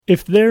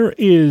If there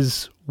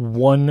is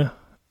one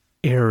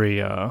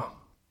area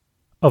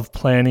of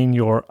planning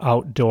your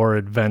outdoor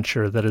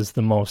adventure that is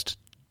the most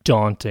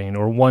daunting,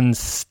 or one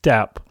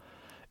step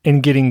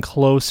in getting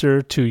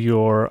closer to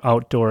your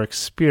outdoor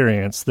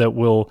experience that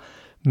will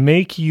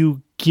make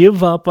you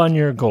give up on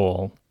your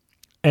goal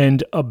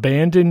and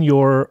abandon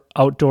your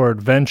outdoor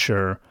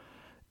adventure,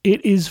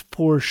 it is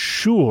for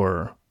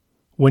sure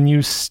when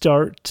you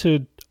start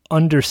to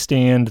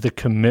understand the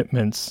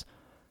commitments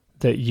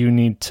that you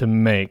need to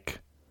make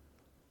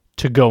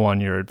to go on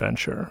your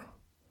adventure.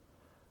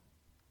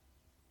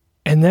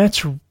 And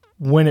that's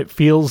when it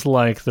feels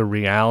like the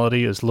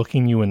reality is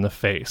looking you in the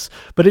face.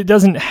 But it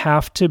doesn't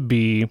have to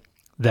be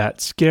that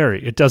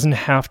scary. It doesn't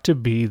have to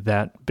be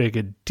that big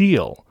a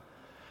deal.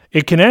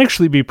 It can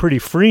actually be pretty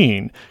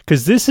freeing,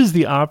 because this is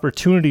the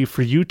opportunity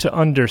for you to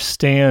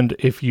understand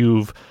if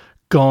you've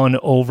gone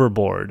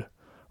overboard,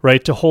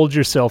 right? To hold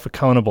yourself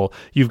accountable.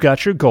 You've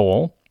got your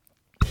goal,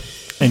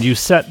 and you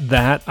set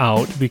that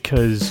out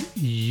because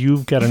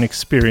you've got an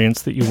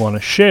experience that you want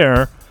to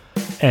share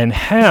and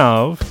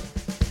have.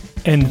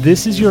 And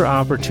this is your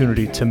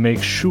opportunity to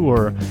make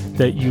sure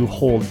that you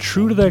hold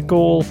true to that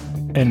goal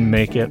and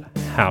make it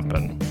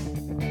happen.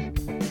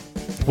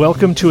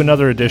 Welcome to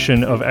another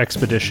edition of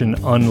Expedition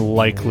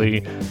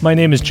Unlikely. My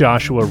name is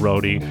Joshua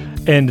Rohde,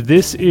 and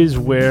this is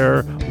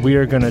where we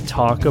are going to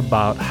talk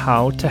about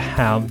how to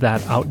have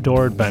that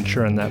outdoor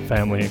adventure and that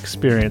family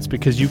experience,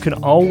 because you can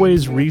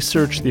always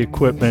research the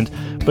equipment,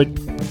 but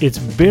it's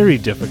very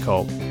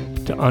difficult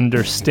to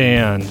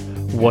understand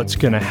what's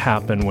going to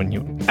happen when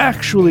you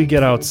actually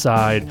get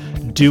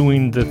outside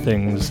doing the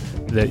things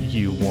that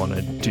you want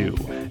to do.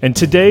 And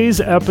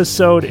today's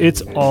episode,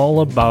 it's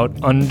all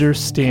about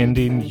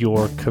understanding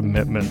your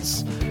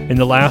commitments. In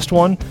the last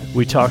one,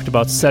 we talked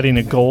about setting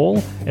a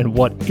goal and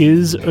what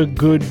is a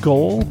good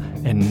goal.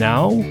 And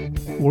now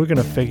we're going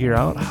to figure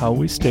out how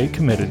we stay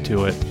committed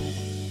to it.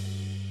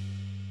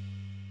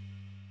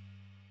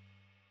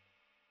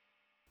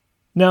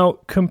 Now,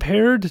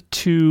 compared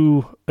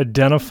to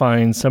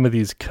identifying some of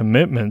these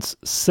commitments,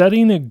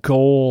 setting a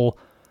goal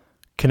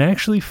can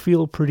actually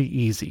feel pretty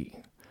easy.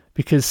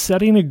 Because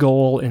setting a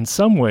goal in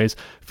some ways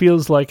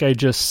feels like I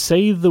just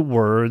say the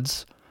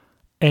words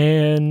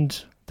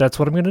and that's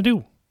what I'm going to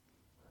do.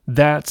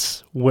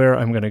 That's where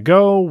I'm going to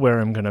go, where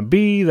I'm going to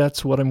be,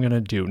 that's what I'm going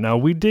to do. Now,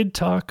 we did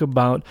talk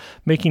about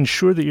making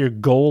sure that your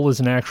goal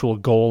is an actual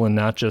goal and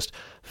not just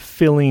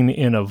filling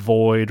in a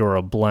void or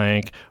a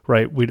blank,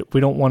 right? We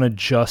don't want to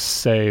just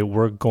say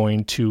we're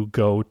going to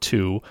go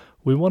to.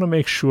 We want to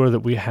make sure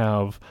that we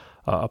have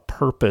a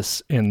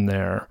purpose in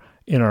there,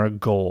 in our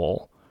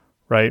goal,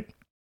 right?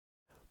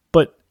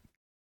 But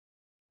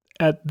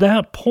at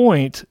that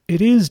point,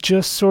 it is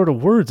just sort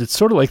of words. It's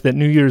sort of like that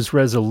New Year's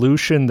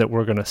resolution that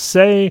we're going to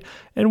say,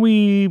 and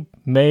we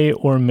may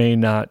or may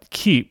not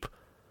keep.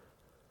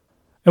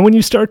 And when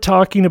you start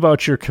talking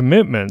about your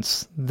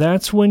commitments,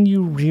 that's when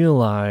you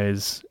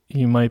realize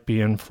you might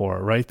be in for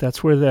it, right?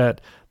 That's where that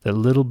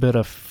little bit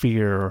of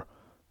fear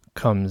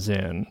comes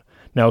in.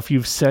 Now, if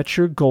you've set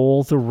your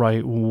goal the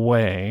right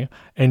way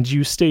and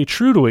you stay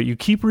true to it, you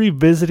keep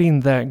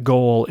revisiting that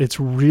goal, it's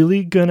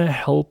really going to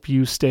help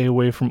you stay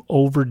away from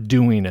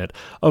overdoing it,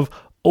 of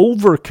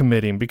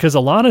overcommitting, because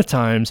a lot of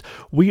times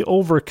we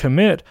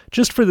overcommit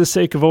just for the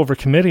sake of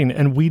overcommitting,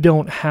 and we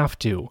don't have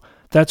to.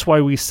 That's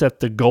why we set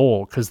the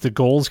goal, because the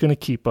goal is going to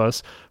keep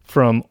us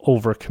from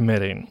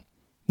overcommitting.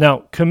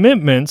 Now,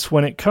 commitments,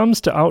 when it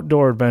comes to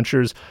outdoor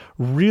adventures,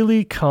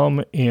 really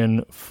come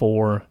in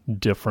 4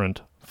 different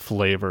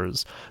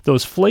flavors.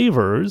 Those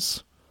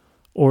flavors,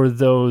 or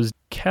those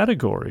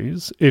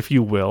categories, if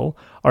you will,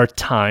 are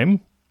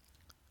time,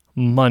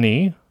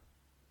 money,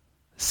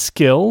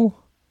 skill,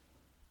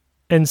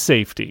 and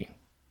safety.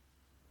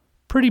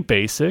 Pretty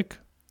basic.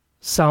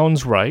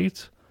 Sounds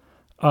right.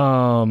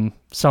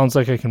 Sounds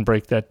like I can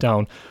break that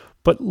down.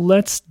 But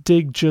let's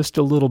dig just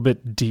a little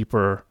bit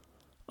deeper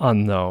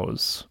on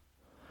those.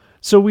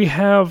 So we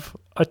have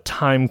a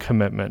time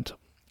commitment.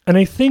 And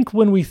I think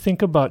when we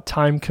think about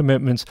time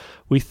commitments,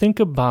 we think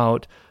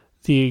about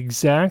the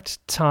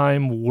exact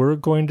time we're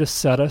going to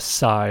set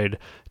aside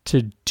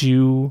to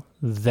do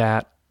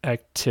that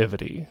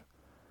activity.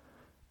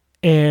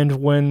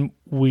 And when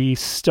we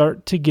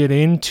start to get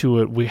into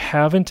it, we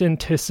haven't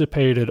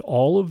anticipated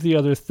all of the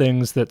other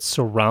things that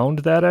surround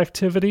that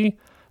activity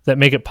that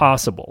make it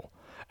possible.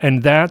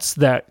 And that's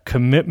that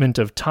commitment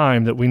of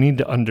time that we need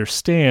to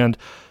understand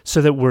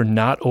so that we're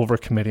not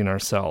overcommitting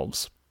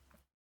ourselves.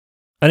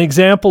 An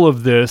example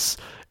of this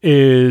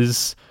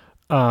is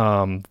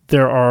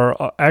there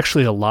are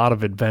actually a lot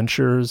of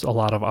adventures, a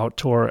lot of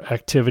outdoor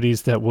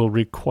activities that will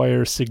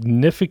require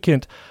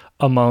significant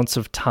amounts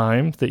of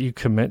time that you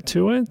commit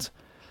to it.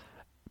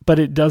 But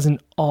it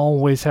doesn't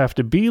always have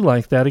to be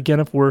like that.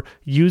 Again, if we're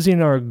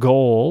using our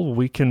goal,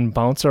 we can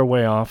bounce our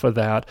way off of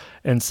that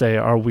and say,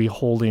 are we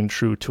holding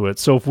true to it?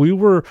 So if we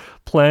were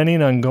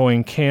planning on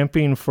going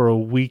camping for a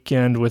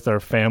weekend with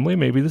our family,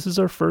 maybe this is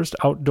our first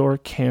outdoor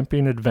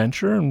camping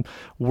adventure, and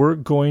we're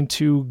going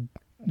to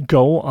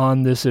go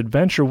on this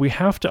adventure, we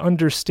have to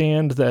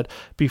understand that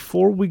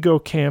before we go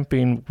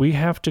camping, we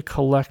have to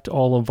collect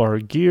all of our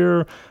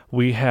gear.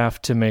 We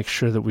have to make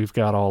sure that we've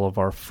got all of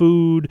our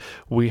food.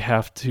 We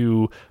have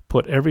to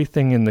put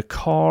everything in the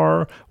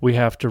car. We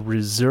have to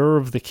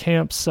reserve the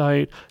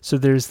campsite. So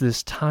there's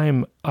this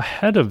time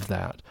ahead of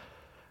that.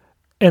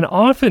 And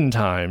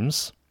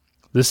oftentimes,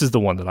 this is the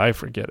one that I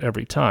forget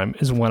every time,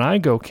 is when I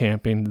go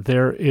camping,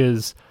 there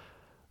is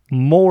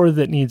more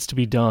that needs to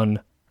be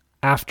done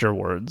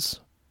afterwards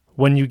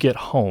when you get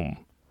home.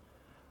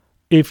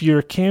 If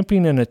you're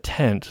camping in a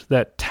tent,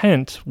 that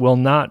tent will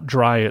not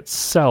dry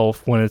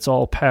itself when it's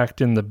all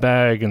packed in the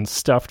bag and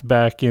stuffed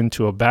back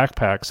into a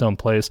backpack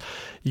someplace.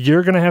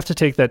 You're going to have to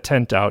take that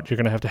tent out. You're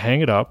going to have to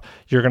hang it up.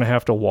 You're going to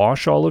have to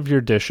wash all of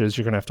your dishes.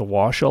 You're going to have to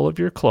wash all of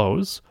your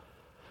clothes.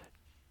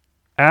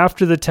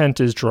 After the tent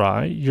is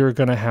dry, you're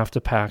going to have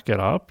to pack it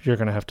up. You're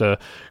going to have to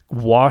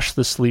wash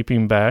the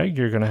sleeping bag.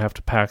 You're going to have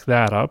to pack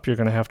that up. You're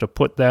going to have to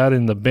put that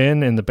in the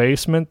bin in the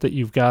basement that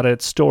you've got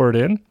it stored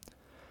in.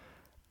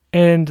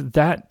 And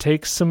that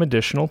takes some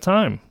additional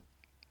time.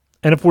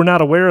 And if we're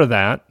not aware of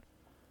that,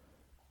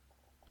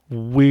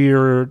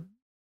 we're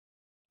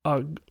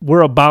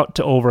about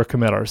to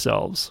overcommit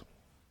ourselves.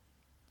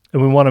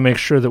 And we want to make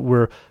sure that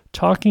we're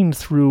talking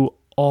through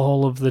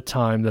all of the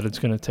time that it's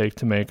going to take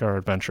to make our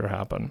adventure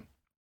happen.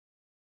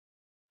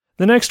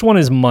 The next one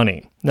is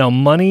money. Now,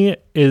 money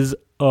is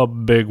a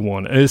big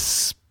one,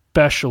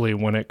 especially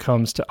when it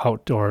comes to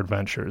outdoor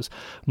adventures.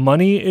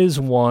 Money is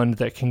one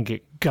that can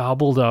get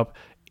gobbled up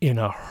in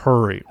a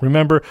hurry.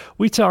 Remember,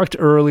 we talked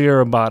earlier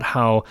about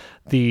how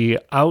the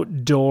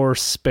outdoor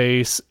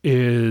space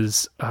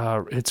is,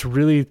 it's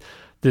really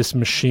this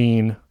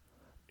machine.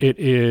 It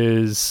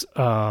is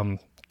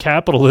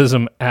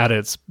capitalism at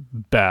its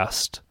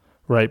best.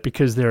 Right?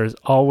 Because there is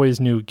always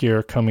new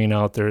gear coming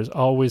out. There is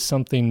always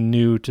something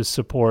new to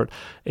support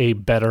a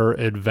better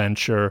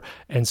adventure.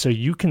 And so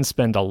you can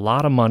spend a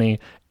lot of money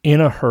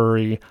in a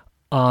hurry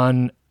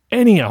on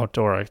any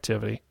outdoor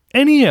activity.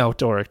 Any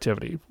outdoor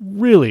activity.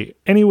 Really,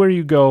 anywhere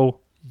you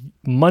go,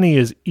 money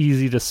is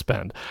easy to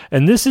spend.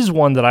 And this is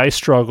one that I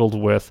struggled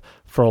with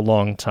for a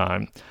long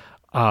time.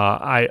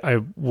 I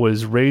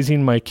was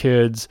raising my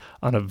kids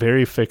on a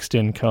very fixed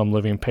income,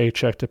 living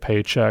paycheck to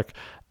paycheck.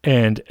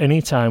 And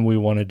anytime we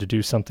wanted to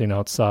do something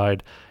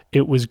outside,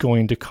 it was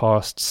going to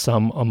cost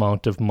some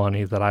amount of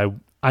money that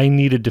I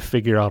needed to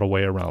figure out a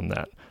way around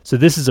that. So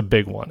this is a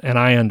big one, and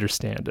I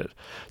understand it.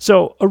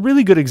 So a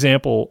really good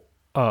example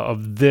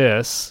of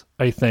this,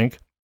 I think,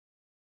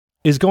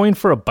 is going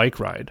for a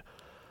bike ride.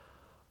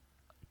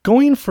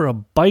 Going for a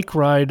bike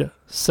ride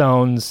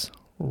sounds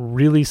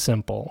really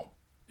simple.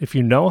 If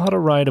you know how to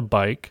ride a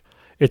bike,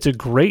 it's a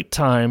great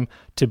time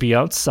to be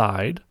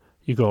outside.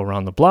 You go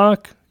around the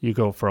block, you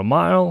go for a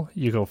mile,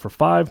 you go for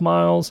 5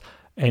 miles,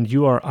 and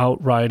you are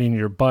out riding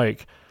your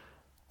bike.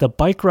 The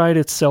bike ride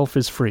itself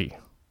is free.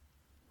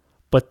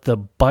 But the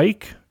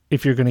bike,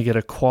 if you're going to get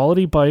a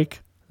quality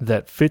bike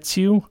that fits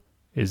you,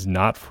 is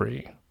not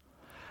free.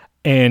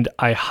 And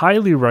I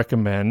highly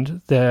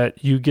recommend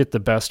that you get the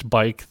best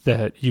bike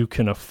that you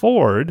can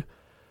afford.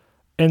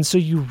 And so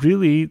you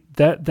really,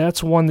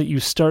 that's one that you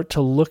start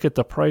to look at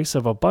the price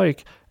of a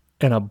bike,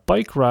 and a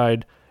bike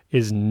ride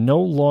is no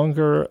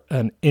longer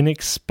an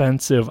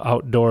inexpensive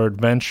outdoor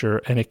adventure,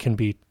 and it can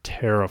be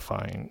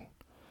terrifying.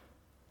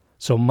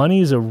 So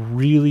money is a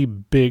really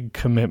big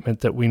commitment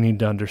that we need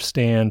to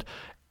understand,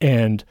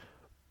 and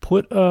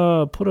put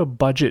a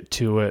budget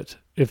to it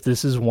if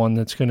this is one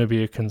that's going to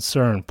be a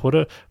concern. Put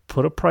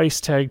a price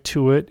tag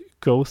to it.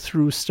 Go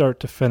through start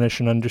to finish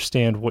and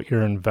understand what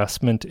your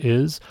investment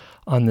is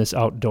on this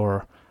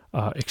outdoor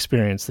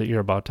experience that you're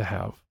about to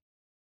have.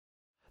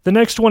 The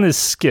next one is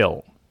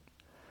skill.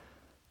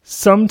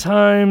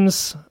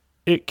 Sometimes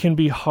it can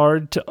be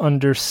hard to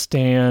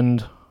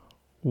understand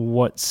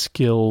what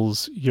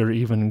skills you're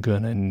even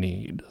going to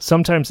need.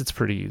 Sometimes it's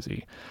pretty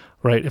easy,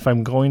 right? If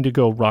I'm going to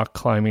go rock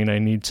climbing, I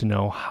need to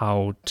know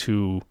how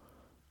to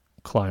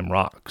climb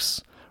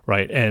rocks,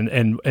 right?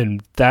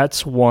 And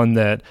that's one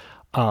that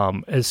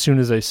as soon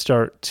as I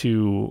start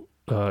to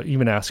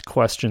even ask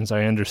questions,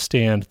 I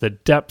understand the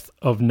depth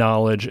of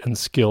knowledge and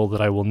skill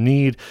that I will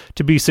need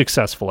to be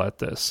successful at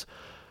this.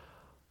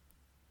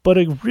 But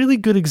a really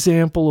good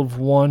example of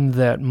one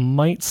that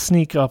might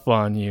sneak up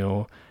on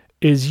you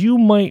is you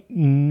might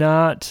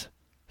not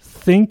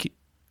think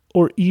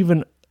or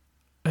even,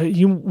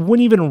 you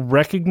wouldn't even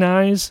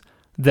recognize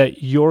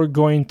that you're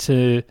going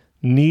to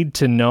need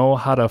to know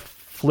how to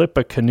flip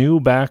a canoe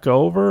back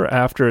over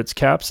after it's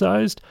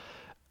capsized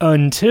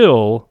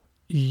until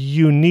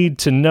you need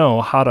to know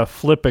how to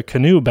flip a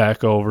canoe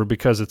back over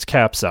because it's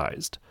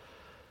capsized.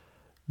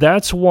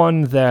 That's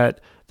one that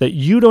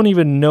you don't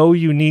even know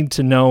you need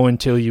to know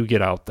until you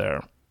get out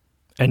there.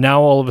 And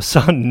now all of a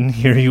sudden,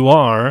 here you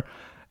are,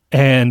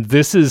 and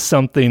this is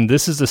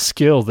a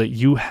skill that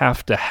you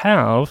have to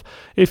have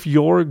if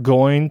you're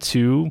going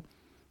to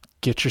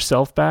get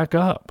yourself back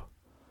up.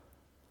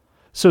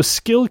 So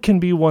skill can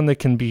be one that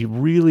can be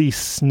really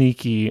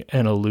sneaky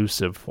and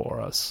elusive for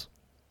us.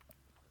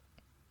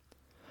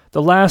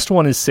 The last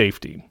one is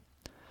safety.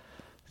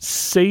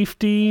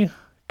 Safety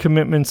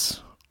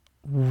commitments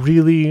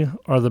really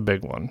are the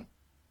big one.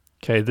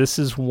 Okay, this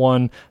is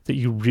one that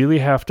you really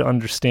have to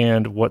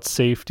understand what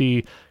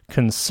safety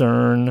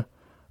concern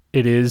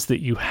it is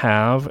that you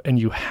have, and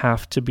you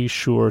have to be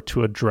sure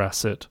to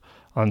address it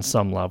on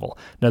some level.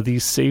 Now,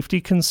 these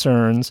safety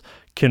concerns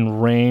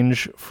can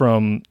range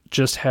from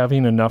just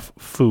having enough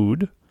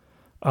food,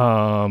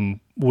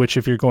 which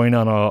if you're going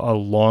on a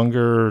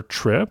longer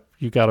trip,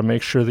 you got to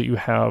make sure that you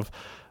have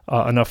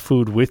enough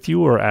food with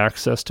you or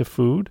access to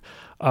food.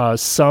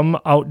 Some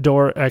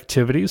outdoor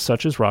activities,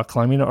 such as rock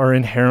climbing, are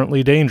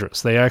inherently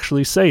dangerous. They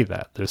actually say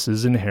that. This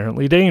is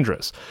inherently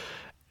dangerous.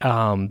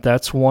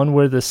 That's one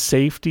where the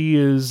safety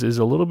is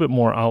a little bit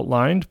more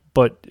outlined,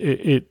 but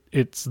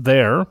it's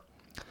there.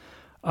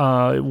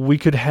 We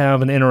could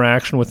have an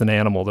interaction with an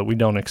animal that we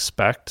don't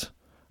expect.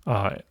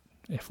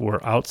 If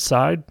we're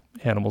outside,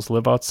 animals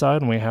live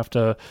outside, and we have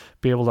to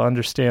be able to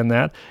understand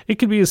that. It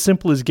could be as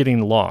simple as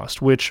getting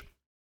lost, which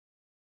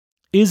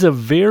is a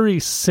very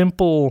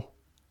simple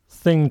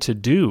thing to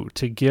do,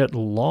 to get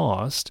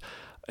lost,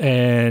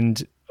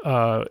 and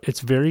it's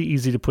very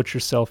easy to put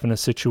yourself in a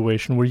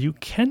situation where you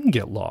can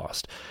get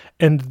lost.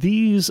 And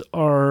these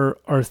are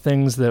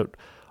things that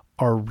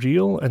are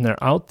real and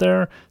they're out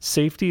there.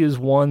 Safety is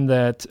one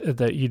that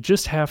you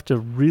just have to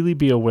really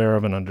be aware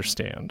of and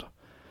understand.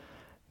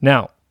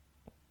 Now,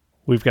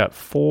 we've got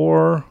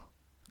 4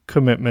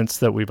 commitments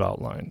that we've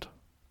outlined: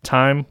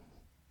 time,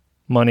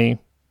 money,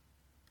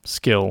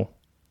 skill,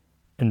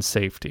 and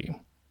safety.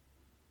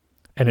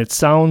 And it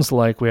sounds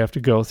like we have to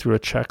go through a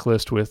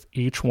checklist with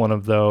each one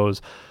of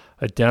those,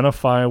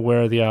 identify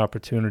where the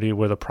opportunity,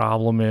 where the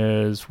problem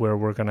is, where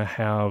we're going to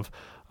have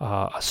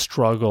a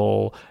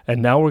struggle,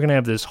 and now we're going to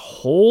have this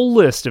whole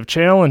list of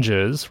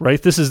challenges,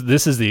 right? This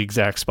is the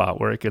exact spot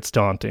where it gets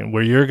daunting,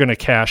 where you're going to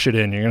cash it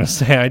in. You're going to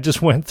say, I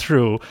just went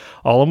through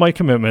all of my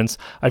commitments.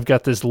 I've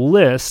got this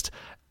list,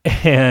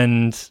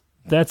 and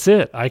that's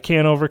it. I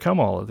can't overcome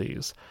all of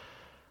these.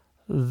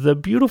 The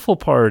beautiful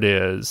part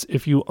is,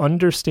 if you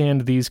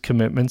understand these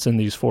commitments in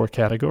these 4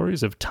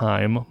 categories of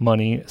time,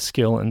 money,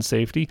 skill, and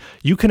safety,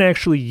 you can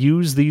actually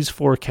use these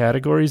 4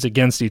 categories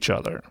against each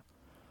other,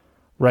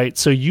 right?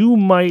 So you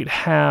might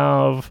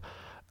have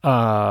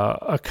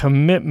a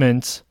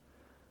commitment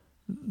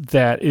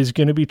that is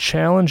going to be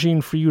challenging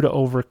for you to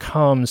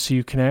overcome, so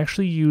you can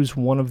actually use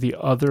one of the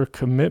other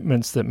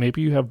commitments that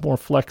maybe you have more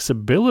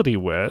flexibility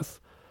with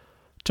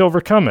to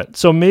overcome it.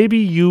 So maybe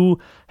you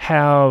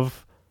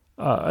have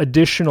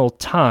additional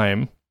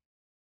time,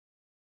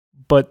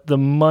 but the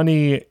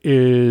money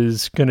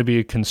is going to be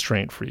a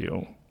constraint for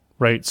you,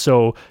 right?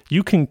 So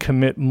you can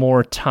commit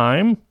more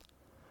time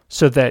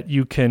so that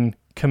you can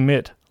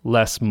commit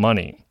less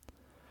money.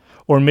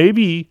 Or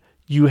maybe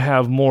you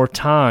have more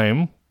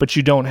time, but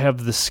you don't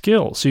have the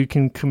skill, so you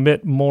can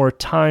commit more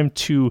time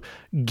to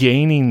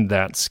gaining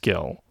that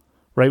skill,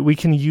 right? We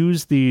can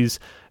use these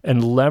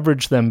and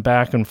leverage them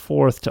back and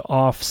forth to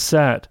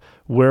offset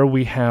where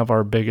we have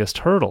our biggest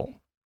hurdle.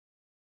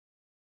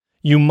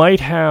 You might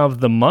have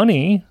the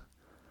money,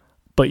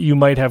 but you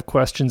might have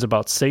questions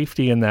about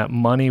safety, and that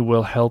money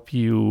will help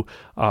you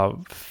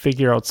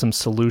figure out some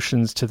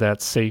solutions to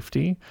that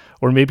safety.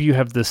 Or maybe you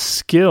have the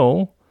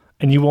skill,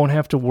 and you won't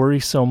have to worry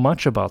so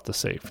much about the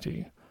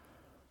safety,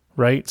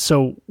 right?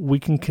 So we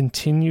can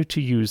continue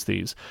to use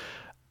these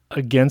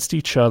against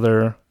each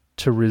other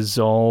to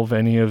resolve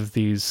any of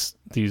these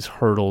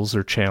hurdles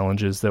or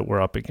challenges that we're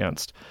up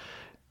against.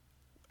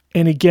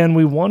 And again,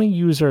 we want to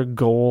use our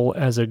goal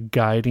as a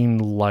guiding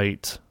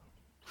light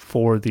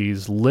for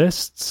these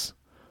lists,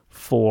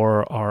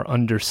 for our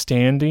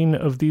understanding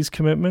of these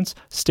commitments.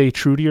 Stay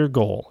true to your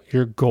goal.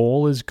 Your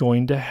goal is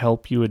going to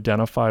help you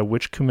identify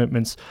which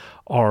commitments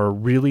are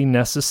really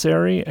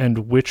necessary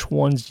and which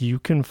ones you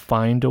can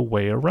find a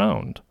way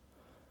around.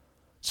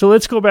 So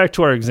let's go back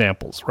to our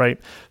examples, right?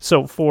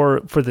 So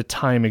for the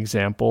time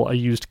example, I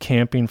used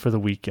camping for the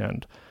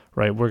weekend,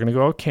 right? We're going to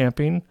go out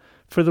camping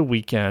for the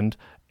weekend,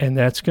 and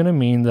that's going to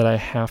mean that I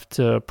have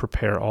to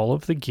prepare all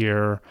of the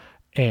gear,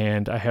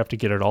 and I have to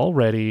get it all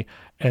ready,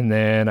 and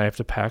then I have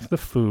to pack the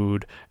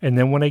food, and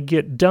then when I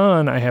get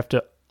done, I have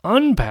to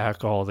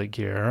unpack all the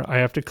gear, I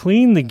have to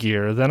clean the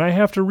gear, then I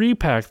have to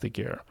repack the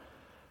gear.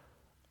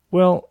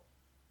 Well,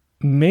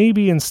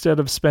 maybe instead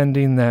of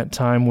spending that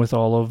time with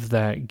all of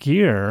that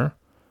gear,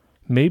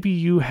 maybe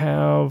you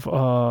have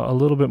a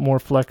little bit more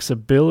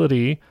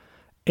flexibility,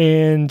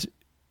 and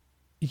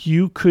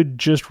you could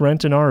just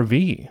rent an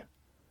RV.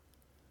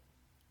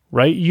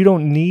 Right? You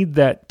don't need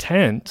that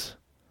tent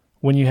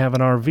when you have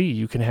an RV.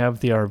 You can have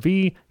the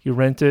RV, you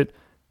rent it,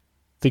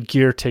 the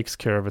gear takes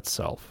care of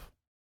itself.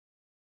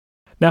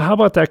 Now, how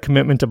about that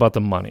commitment about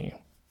the money?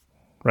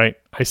 Right?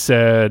 I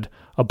said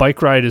a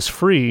bike ride is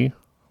free,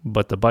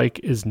 but the bike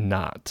is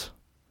not.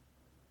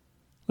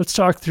 Let's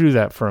talk through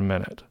that for a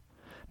minute.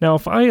 Now,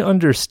 if I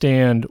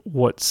understand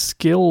what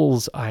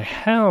skills I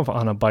have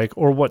on a bike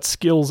or what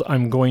skills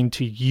I'm going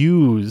to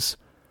use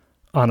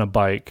on a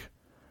bike,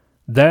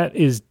 that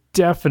is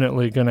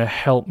definitely going to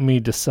help me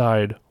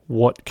decide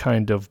what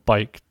kind of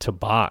bike to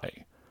buy,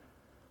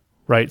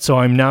 right? So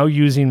I'm now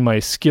using my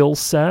skill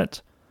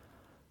set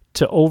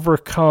to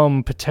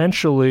overcome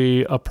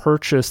potentially a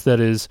purchase that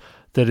is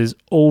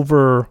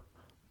over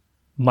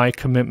my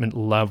commitment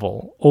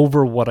level,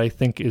 over what I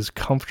think is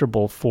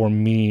comfortable for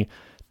me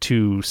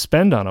to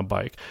spend on a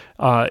bike.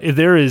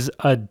 There is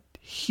a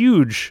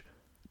huge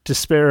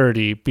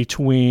disparity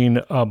between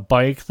a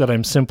bike that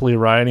I'm simply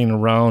riding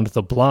around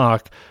the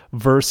block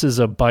versus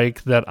a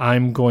bike that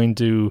I'm going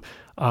to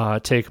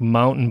take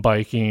mountain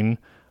biking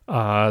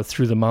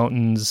through the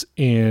mountains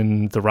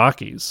in the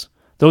Rockies.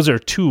 Those are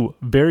two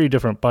very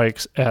different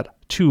bikes at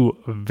two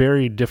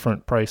very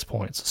different price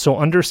points. So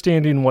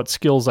understanding what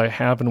skills I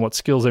have and what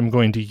skills I'm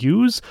going to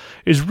use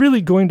is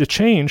really going to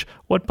change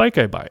what bike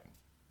I buy.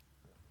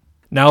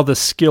 Now, the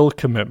skill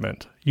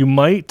commitment. You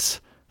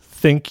might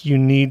think you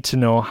need to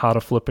know how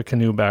to flip a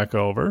canoe back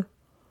over.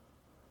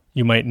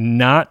 You might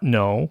not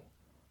know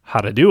how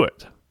to do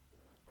it,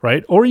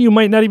 right? Or you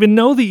might not even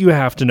know that you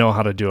have to know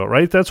how to do it,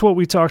 right? That's what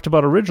we talked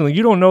about originally.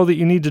 You don't know that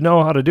you need to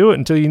know how to do it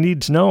until you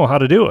need to know how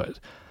to do it.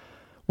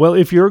 Well,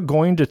 if you're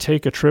going to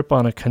take a trip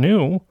on a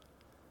canoe,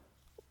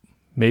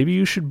 maybe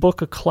you should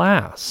book a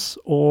class,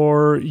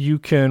 or you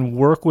can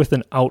work with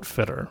an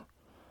outfitter.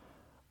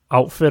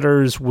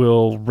 Outfitters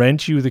will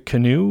rent you the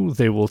canoe.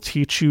 They will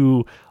teach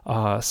you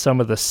some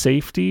of the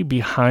safety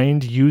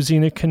behind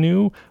using a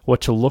canoe,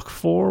 what to look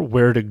for,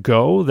 where to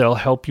go. They'll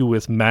help you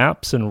with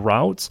maps and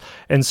routes.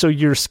 And so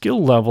your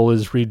skill level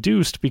is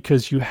reduced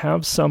because you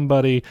have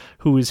somebody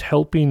who is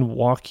helping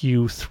walk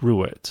you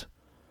through it.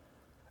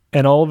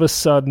 And all of a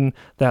sudden,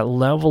 that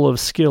level of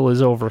skill is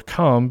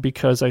overcome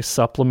because I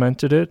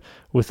supplemented it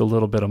with a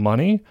little bit of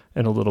money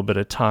and a little bit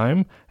of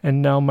time.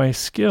 And now my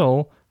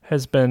skill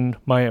has been,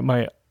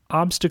 my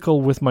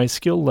obstacle with my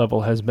skill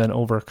level has been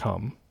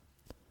overcome.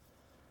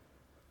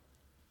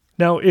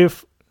 Now,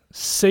 if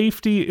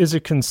safety is a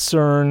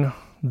concern,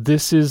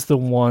 this is the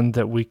one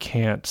that we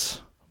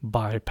can't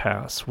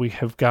bypass. We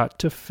have got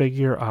to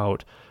figure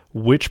out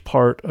which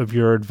part of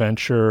your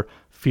adventure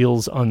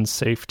feels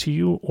unsafe to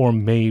you or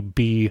may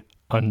be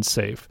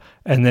unsafe,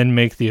 and then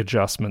make the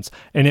adjustments.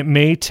 And it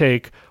may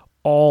take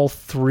all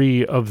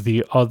three of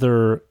the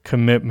other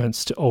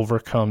commitments to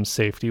overcome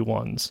safety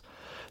ones.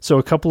 So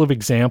a couple of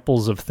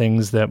examples of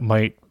things that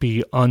might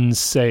be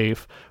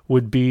unsafe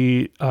would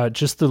be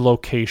just the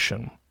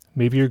location.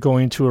 Maybe you're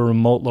going to a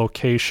remote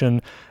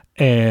location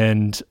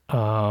and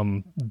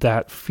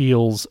that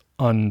feels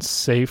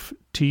unsafe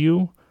to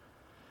you.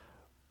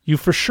 You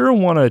for sure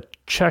want to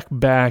check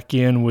back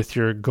in with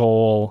your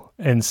goal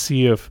and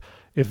see if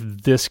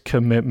this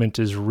commitment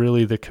is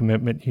really the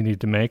commitment you need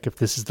to make, if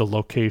this is the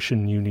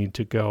location you need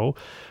to go.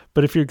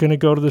 But if you're going to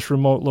go to this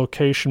remote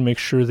location, make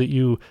sure that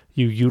you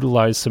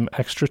utilize some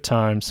extra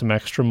time, some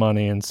extra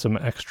money, and some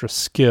extra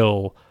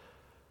skill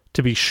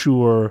to be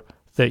sure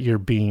that you're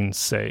being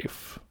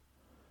safe,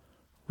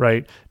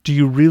 right? Do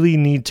you really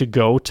need to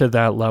go to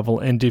that level?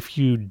 And if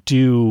you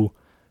do,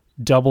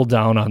 double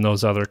down on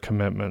those other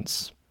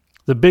commitments.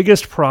 The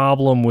biggest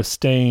problem with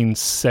staying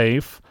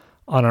safe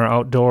on our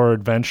outdoor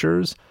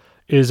adventures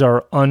is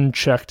our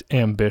unchecked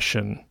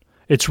ambition.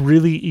 It's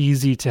really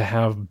easy to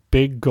have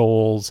big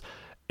goals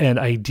and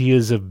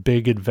ideas of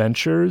big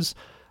adventures.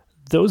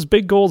 Those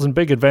big goals and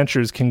big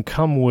adventures can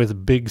come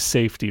with big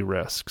safety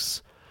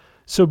risks.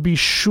 So be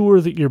sure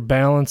that you're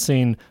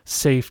balancing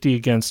safety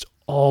against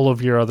all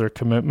of your other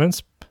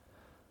commitments.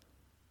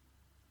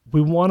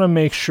 We want to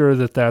make sure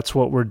that that's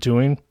what we're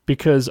doing,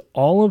 because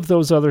all of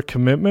those other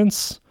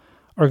commitments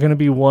are going to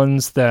be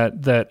ones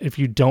that if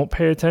you don't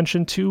pay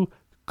attention to,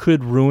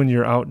 could ruin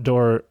your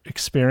outdoor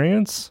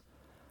experience.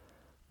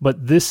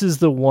 But this is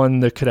the one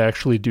that could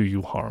actually do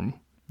you harm.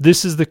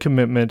 This is the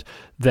commitment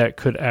that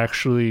could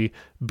actually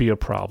be a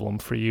problem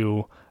for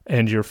you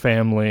and your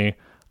family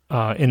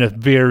in a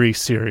very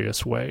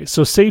serious way.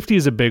 So safety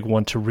is a big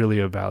one to really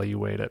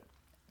evaluate it.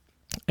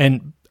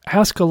 And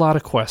ask a lot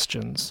of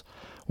questions.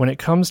 When it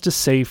comes to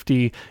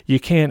safety, you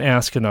can't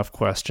ask enough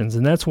questions.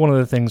 And that's one of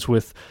the things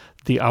with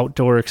the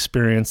outdoor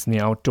experience in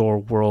the outdoor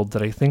world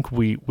that I think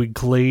we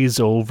glaze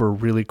over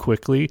really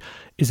quickly,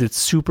 is it's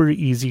super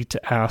easy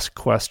to ask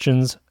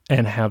questions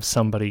and have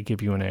somebody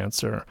give you an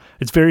answer.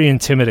 It's very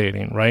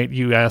intimidating, right?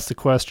 You ask the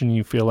question,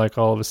 you feel like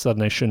all of a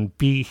sudden I shouldn't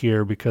be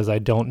here because I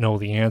don't know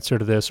the answer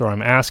to this, or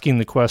I'm asking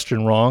the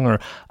question wrong, or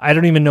I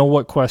don't even know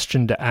what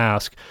question to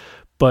ask.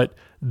 But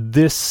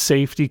this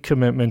safety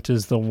commitment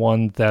is the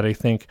one that I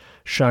think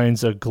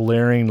shines a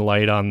glaring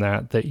light on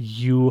that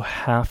you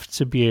have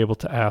to be able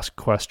to ask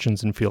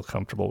questions and feel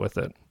comfortable with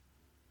it.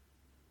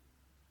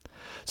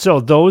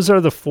 So those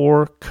are the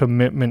 4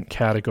 commitment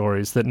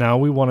categories that now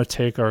we want to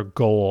take our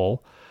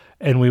goal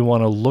and we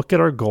want to look at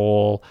our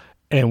goal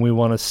and we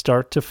want to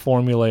start to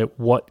formulate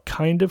what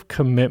kind of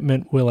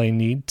commitment will I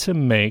need to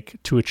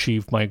make to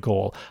achieve my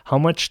goal? How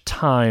much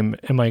time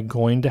am I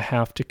going to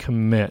have to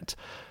commit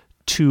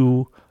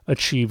to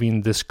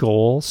achieving this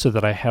goal so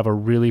that I have a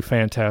really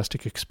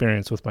fantastic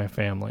experience with my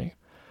family?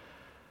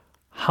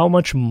 How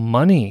much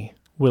money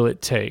will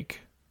it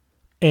take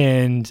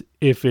And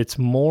if it's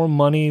more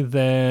money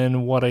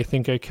than what I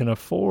think I can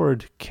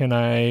afford, can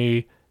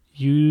I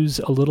use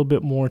a little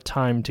bit more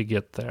time to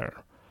get there?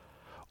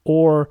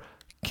 Or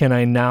can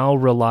I now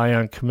rely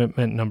on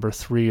commitment number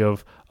 3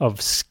 of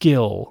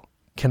skill?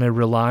 Can I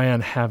rely on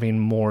having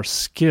more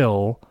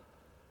skill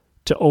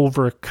to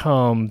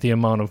overcome the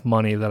amount of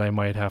money that I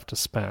might have to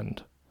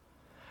spend?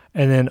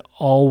 And then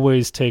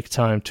always take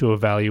time to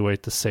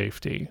evaluate the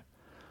safety.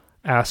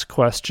 Ask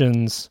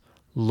questions,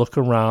 look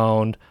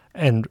around,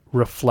 and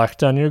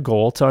reflect on your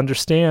goal to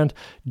understand,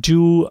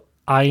 do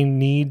I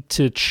need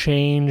to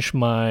change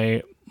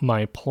my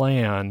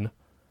plan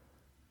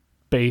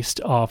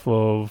based off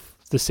of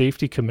the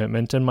safety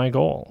commitment and my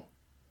goal?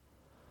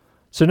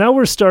 So now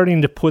we're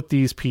starting to put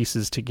these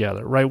pieces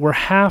together, right? We're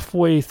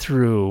halfway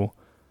through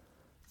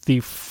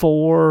the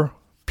 4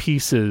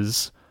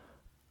 pieces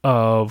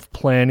of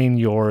planning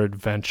your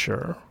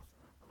adventure,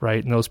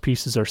 right? And those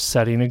pieces are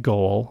setting a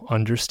goal,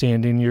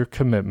 understanding your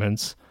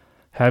commitments,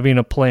 having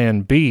a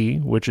plan B,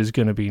 which is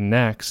going to be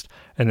next,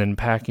 and then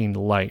packing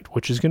light,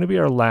 which is going to be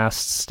our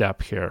last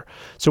step here.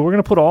 So we're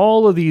going to put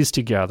all of these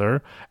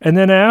together, and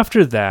then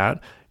after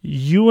that,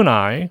 you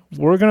and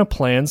we're going to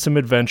plan some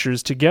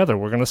adventures together.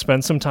 We're going to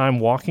spend some time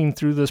walking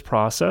through this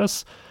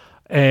process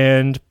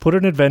and put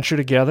an adventure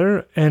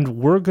together, and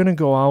we're going to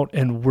go out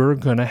and we're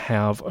going to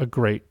have a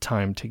great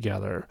time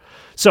together.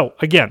 So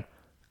again,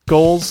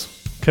 goals,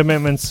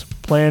 commitments,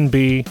 plan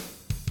B,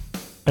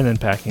 and then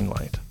packing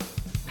light.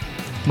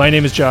 My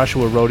name is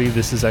Joshua Rohde.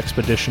 This is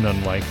Expedition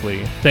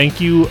Unlikely. Thank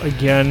you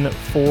again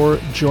for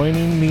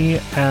joining me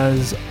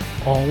as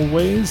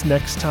always.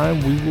 Next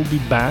time we will be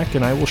back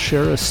and I will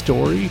share a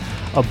story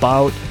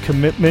about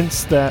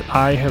commitments that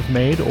I have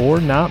made or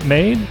not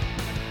made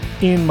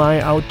in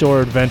my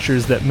outdoor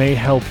adventures that may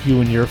help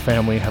you and your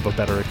family have a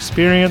better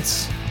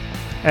experience.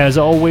 As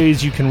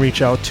always, you can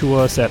reach out to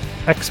us at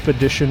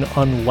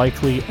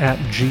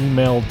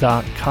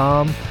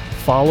expeditionunlikely@gmail.com.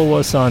 Follow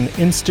us on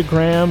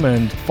Instagram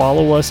and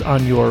follow us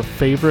on your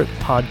favorite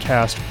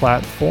podcast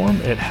platform.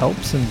 It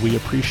helps and we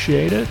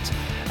appreciate it.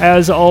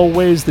 As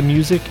always, the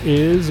music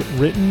is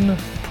written,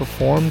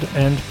 performed,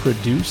 and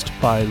produced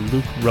by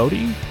Luke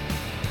Rohde.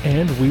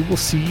 And we will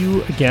see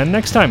you again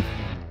next time.